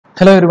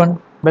Hello everyone,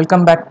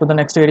 welcome back to the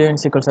next video in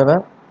SQL Server.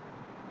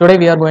 Today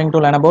we are going to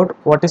learn about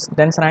what is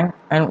dense rank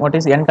and what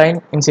is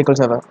NTILE in SQL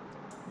Server.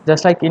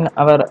 Just like in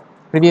our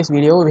previous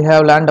video, we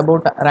have learned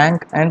about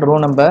rank and row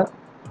number.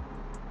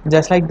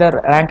 Just like the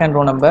rank and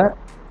row number,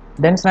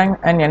 dense rank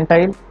and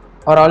NTILE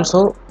are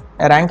also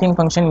a ranking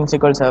function in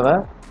SQL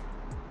Server.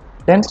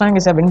 Dense rank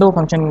is a window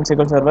function in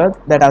SQL Server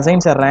that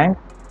assigns a rank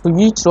to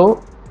each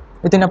row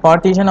within a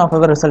partition of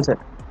our result set.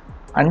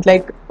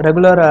 Unlike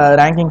regular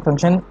ranking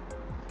function,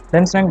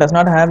 dense rank does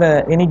not have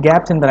any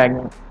gaps in the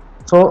ranking.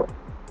 So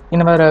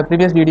in our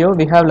previous video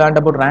we have learned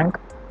about rank,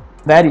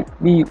 where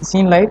we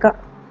seen like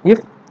if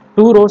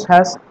two rows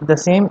has the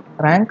same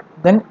rank,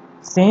 then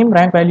same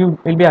rank value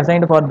will be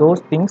assigned for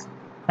those things,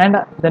 and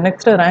the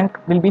next rank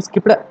will be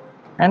skipped,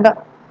 and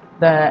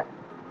the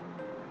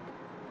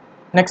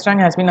next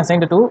rank has been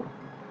assigned to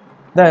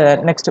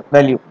the next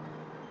value.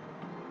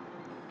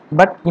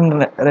 But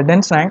in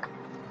dense rank,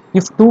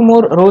 if two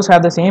more rows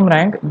have the same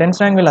rank, dense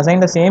rank will assign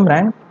the same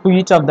rank to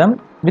each of them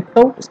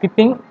without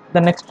skipping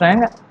the next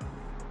rank.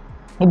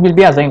 It will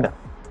be assigned.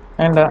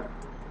 And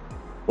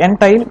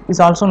NTILE is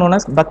also known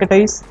as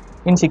bucketize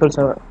in SQL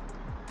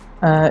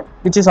Server,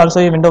 which is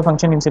also a window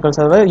function in SQL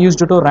Server used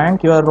to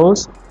rank your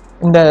rows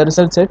in the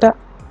result set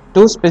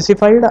to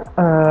specified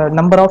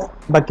number of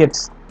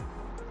buckets.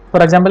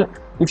 For example,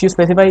 if you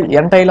specify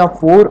NTILE of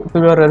 4 to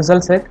your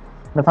result set,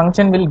 the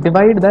function will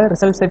divide the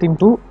result set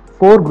into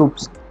 4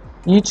 groups,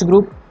 each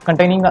group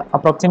containing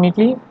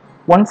approximately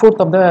 1/4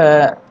 of the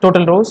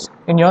total rows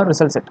in your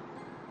result set.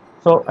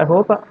 So I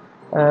hope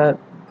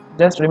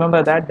just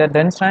remember that the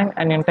dense rank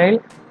and NTILE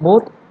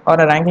both are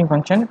a ranking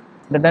function.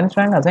 The dense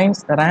rank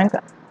assigns the rank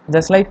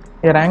just like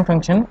a rank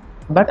function,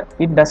 but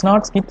it does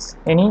not skip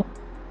any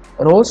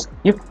rows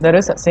if there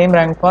is same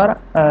rank for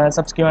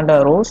subsequent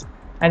rows.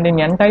 And in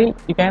NTILE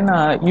you can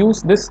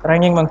use this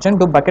ranking function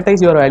to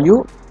bucketize your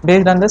value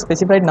based on the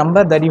specified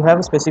number that you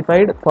have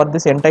specified for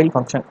this NTILE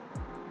function.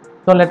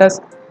 So let us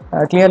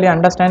clearly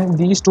understand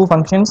these two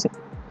functions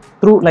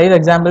through live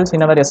examples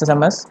in our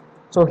SSMS.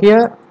 So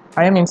here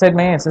I am inside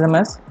my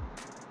SSMS.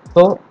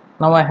 So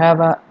now I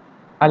have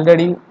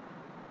already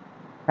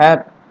have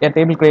a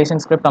table creation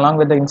script along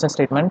with the insert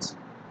statements.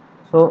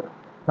 So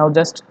now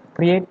just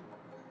create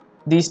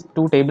these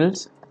two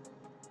tables.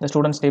 The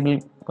students table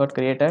got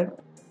created.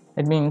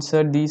 Let me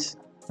insert these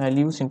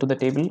values into the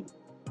table.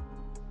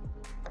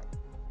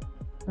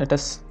 Let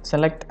us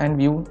select and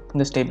view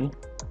this table.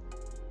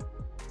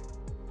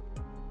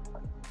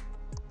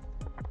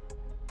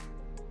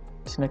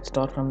 Let's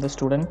start from the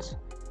students.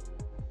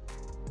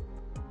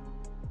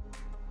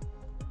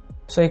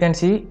 So you can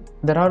see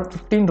there are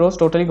 15 rows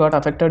totally got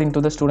affected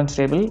into the students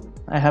table.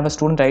 I have a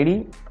student ID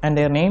and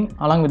their name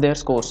along with their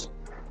scores.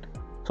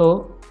 So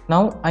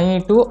now I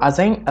need to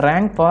assign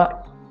rank for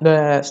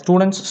the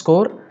students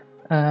score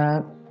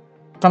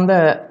from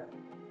the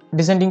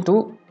descending to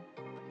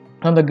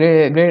from the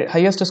grade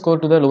highest score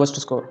to the lowest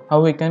score.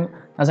 How we can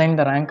assign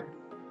the rank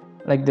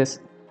like this?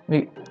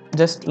 We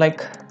just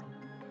like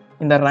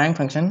in the rank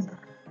function,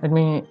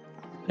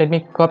 let me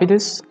copy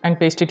this and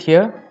paste it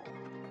here.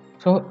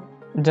 So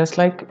just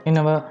like in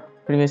our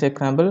previous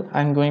example,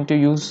 I am going to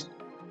use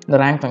the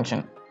rank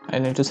function. I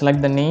need to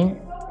select the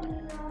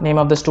name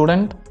of the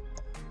student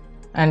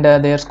and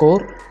their score.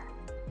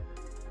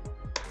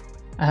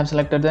 I have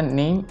selected the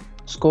name,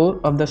 score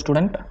of the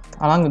student.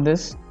 Along with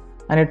this,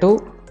 I need to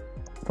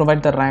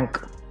provide the rank.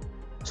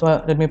 So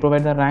let me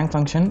provide the rank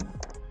function,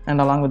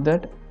 and along with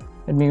that,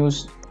 let me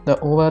use the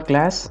over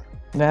class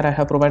where I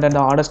have provided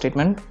the order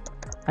statement.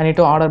 I need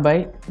to order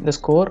by the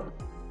score.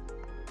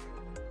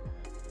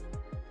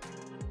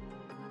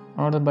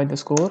 Order by the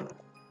score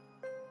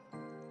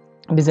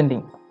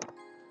descending.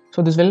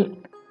 So this will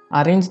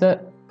arrange the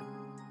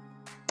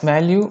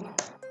value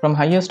from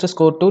highest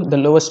score to the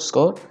lowest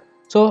score.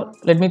 So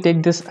let me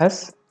take this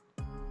as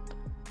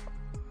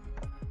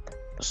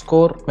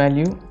score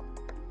value.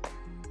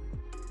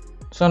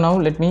 So now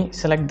let me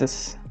select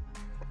this.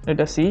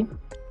 Let us see.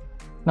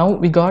 Now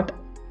we got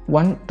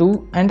 1,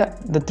 2 and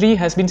the 3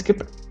 has been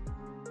skipped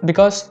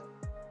because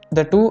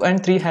the 2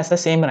 and 3 has the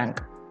same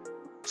rank.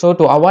 So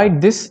to avoid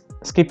this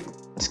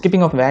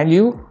skipping of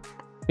value,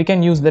 we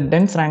can use the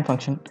dense rank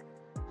function.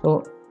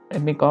 So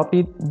let me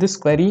copy this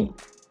query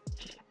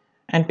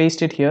and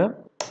paste it here.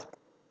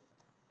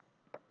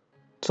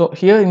 So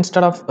here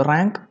instead of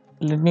rank,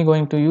 let me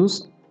going to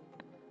use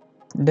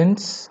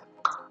dense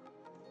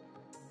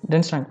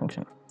rank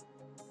function.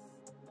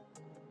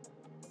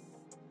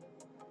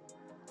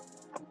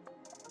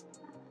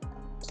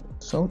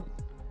 So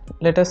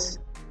let us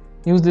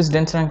use this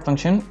dense rank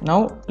function.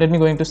 Now let me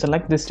going to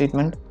select this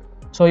statement.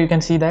 So you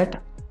can see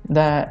that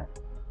the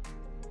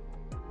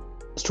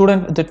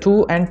student, the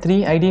 2 and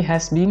 3 ID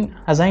has been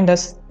assigned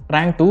as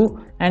rank 2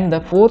 and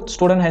the 4th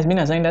student has been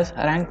assigned as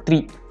rank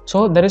 3.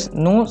 So there is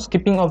no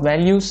skipping of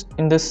values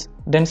in this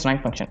dense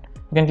rank function.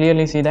 You can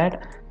clearly see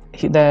that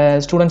the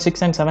student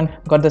 6 and 7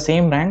 got the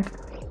same rank,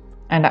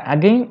 and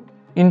again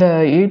in the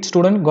 8th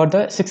student got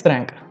the 6th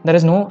rank. There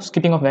is no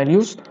skipping of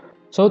values.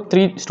 So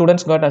 3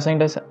 students got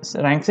assigned as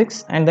rank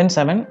 6 and then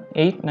 7,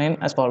 8, 9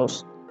 as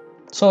follows.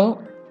 So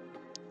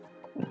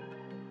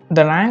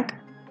the rank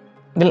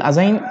will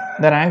assign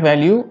the rank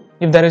value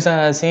if there is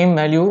a same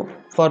value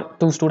for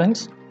 2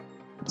 students,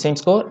 same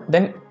score,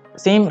 then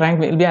same rank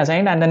will be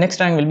assigned and the next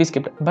rank will be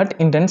skipped. But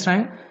in dense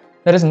rank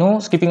there is no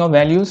skipping of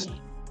values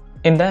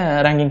in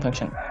the ranking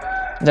function.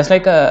 Just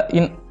like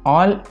in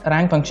all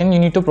rank function, you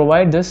need to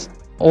provide this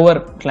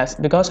over class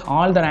because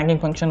all the ranking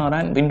function are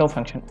an window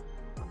function.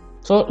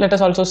 So let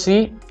us also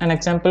see an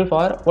example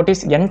for what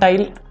is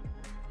NTILE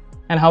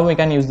and how we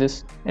can use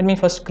this. Let me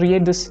first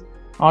create this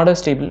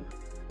orders table.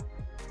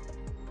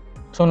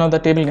 So now the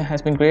table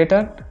has been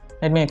created.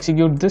 Let me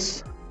execute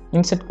this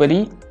insert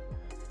query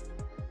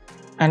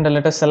and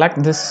let us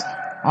select this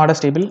orders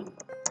table.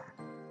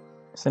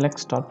 Select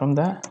start from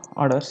the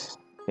orders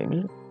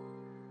table.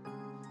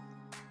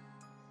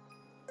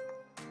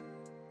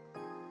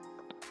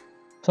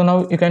 So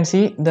now you can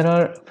see there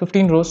are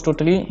 15 rows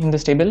totally in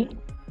this table.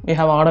 We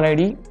have order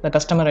ID, the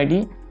customer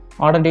ID,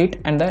 order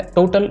date and the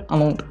total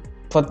amount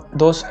for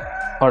those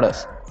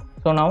orders.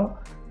 So now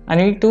I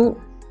need to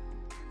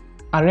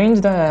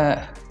arrange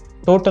the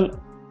total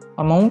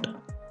amount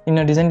in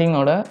a descending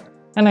order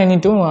and I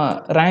need to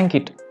rank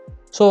it.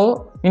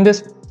 So in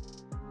this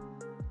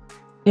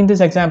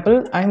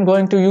example I am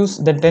going to use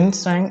the the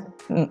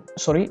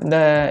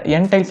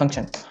NTILE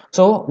function.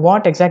 So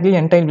what exactly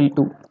NTILE will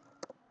do?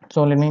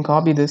 So let me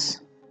copy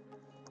this,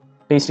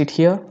 paste it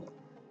here.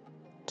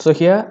 So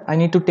here I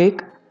need to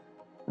take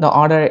the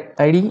order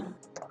ID,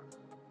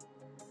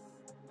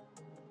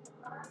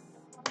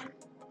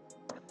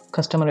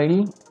 customer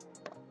ID,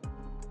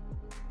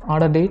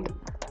 order date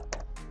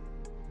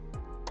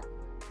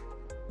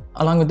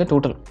along with the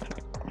total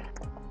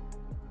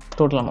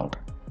amount.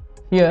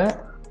 Here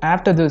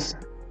after this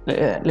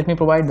let me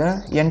provide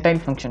the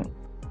NTILE function.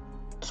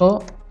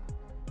 So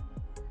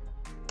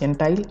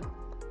NTILE,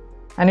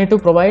 I need to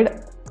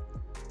provide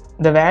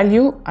the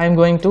value I am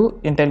going to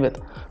entail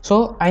with.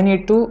 So I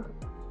need to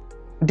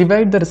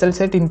divide the result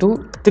set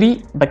into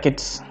 3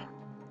 buckets.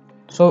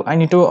 So I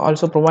need to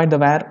also provide the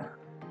var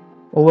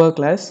over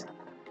class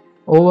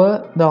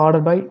over the order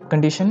by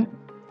condition,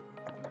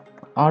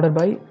 order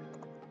by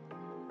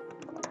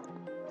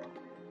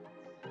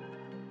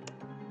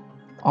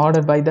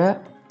the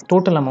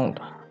total amount.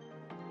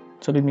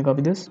 So let me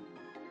copy this,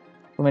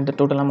 provide the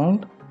total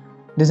amount,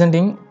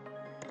 descending,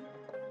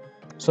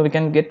 so we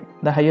can get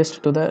the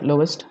highest to the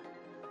lowest.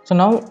 So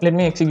now let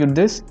me execute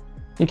this.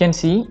 You can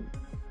see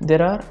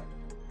there are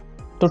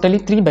totally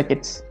 3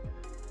 buckets.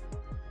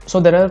 So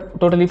there are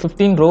totally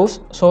 15 rows.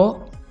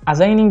 So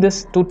assigning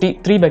this to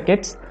 3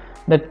 buckets,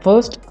 the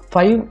first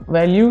 5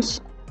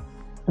 values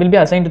will be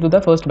assigned to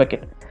the first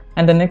bucket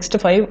and the next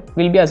 5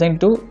 will be assigned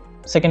to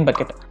second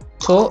bucket.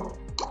 So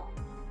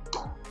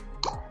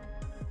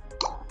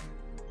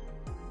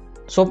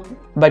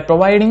by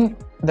providing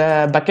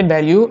the bucket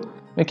value,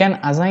 we can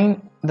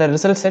assign the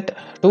result set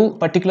to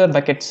particular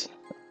buckets.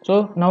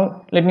 So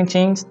now let me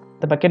change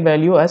the bucket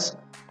value as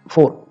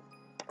 4.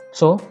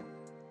 So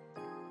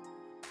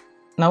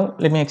now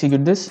let me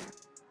execute this.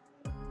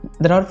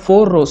 There are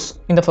 4 rows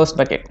in the first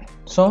bucket.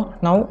 So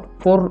now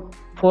 4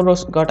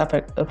 rows got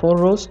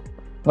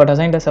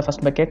assigned as the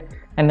first bucket,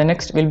 and the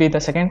next will be the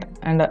second,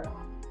 and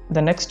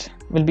the next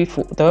will be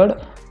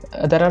third.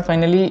 There are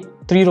finally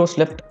 3 rows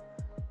left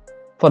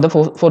for the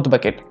fourth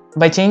bucket.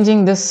 By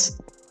changing this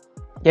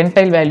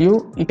NTILE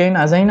value, you can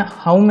assign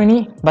how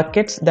many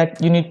buckets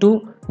that you need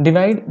to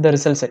divide the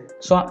result set.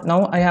 So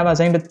now I have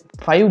assigned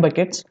 5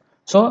 buckets.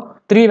 So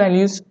 3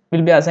 values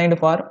will be assigned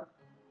for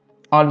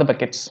all the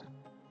buckets.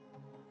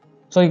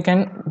 So you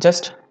can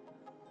just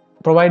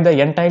provide the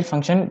NTILE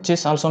function, which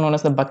is also known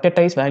as the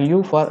bucketize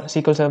value for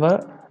SQL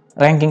Server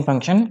ranking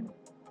function,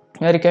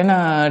 where you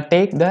can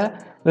take the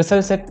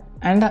result set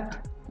and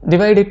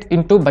divide it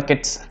into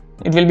buckets.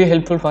 It will be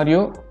helpful for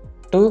you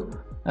to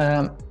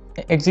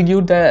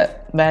execute the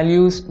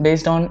values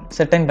based on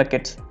certain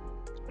buckets.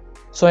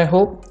 So I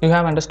hope you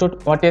have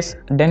understood what is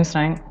dense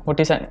rank, what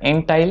is an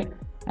NTILE,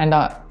 and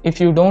if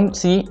you don't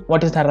see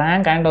what is the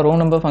rank and the row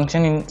number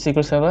function in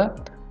SQL Server,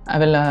 I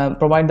will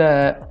provide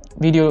the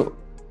video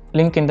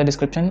link in the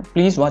description.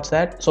 Please watch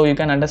that so you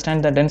can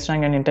understand the dense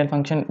rank and NTILE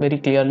function very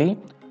clearly.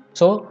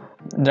 So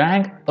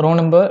rank, row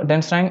number,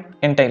 dense rank,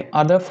 NTILE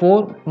are the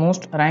 4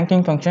 most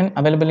ranking function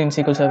available in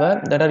SQL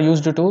Server that are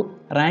used to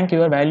rank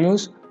your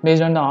values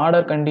based on the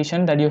order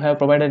condition that you have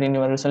provided in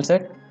your result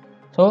set.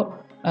 So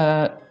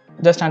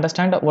just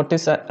understand what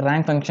is a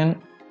rank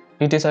function.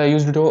 It is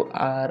used to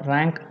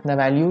rank the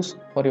values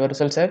for your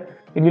result set.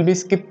 It will be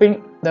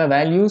skipping the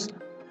values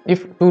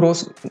if 2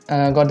 rows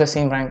got the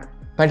same rank.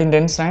 But in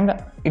dense rank,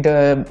 it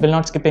will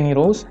not skip any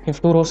rows.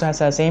 If 2 rows has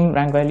the same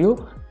rank value,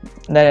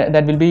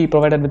 that will be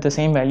provided with the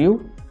same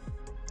value.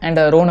 And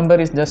row number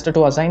is just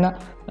to assign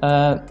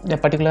a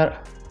particular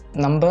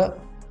number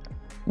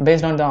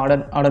based on the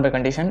order by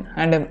condition.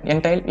 And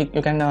NTILE,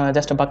 you can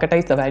just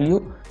bucketize the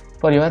value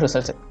for your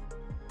result set.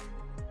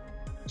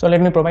 So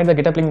let me provide the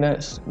GitHub link in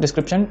the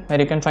description where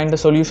you can find the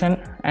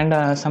solution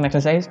and some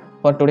exercise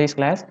for today's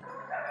class.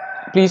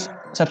 Please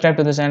subscribe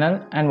to the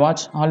channel and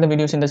watch all the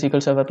videos in the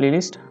SQL Server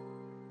playlist.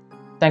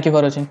 Thank you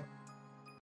for watching.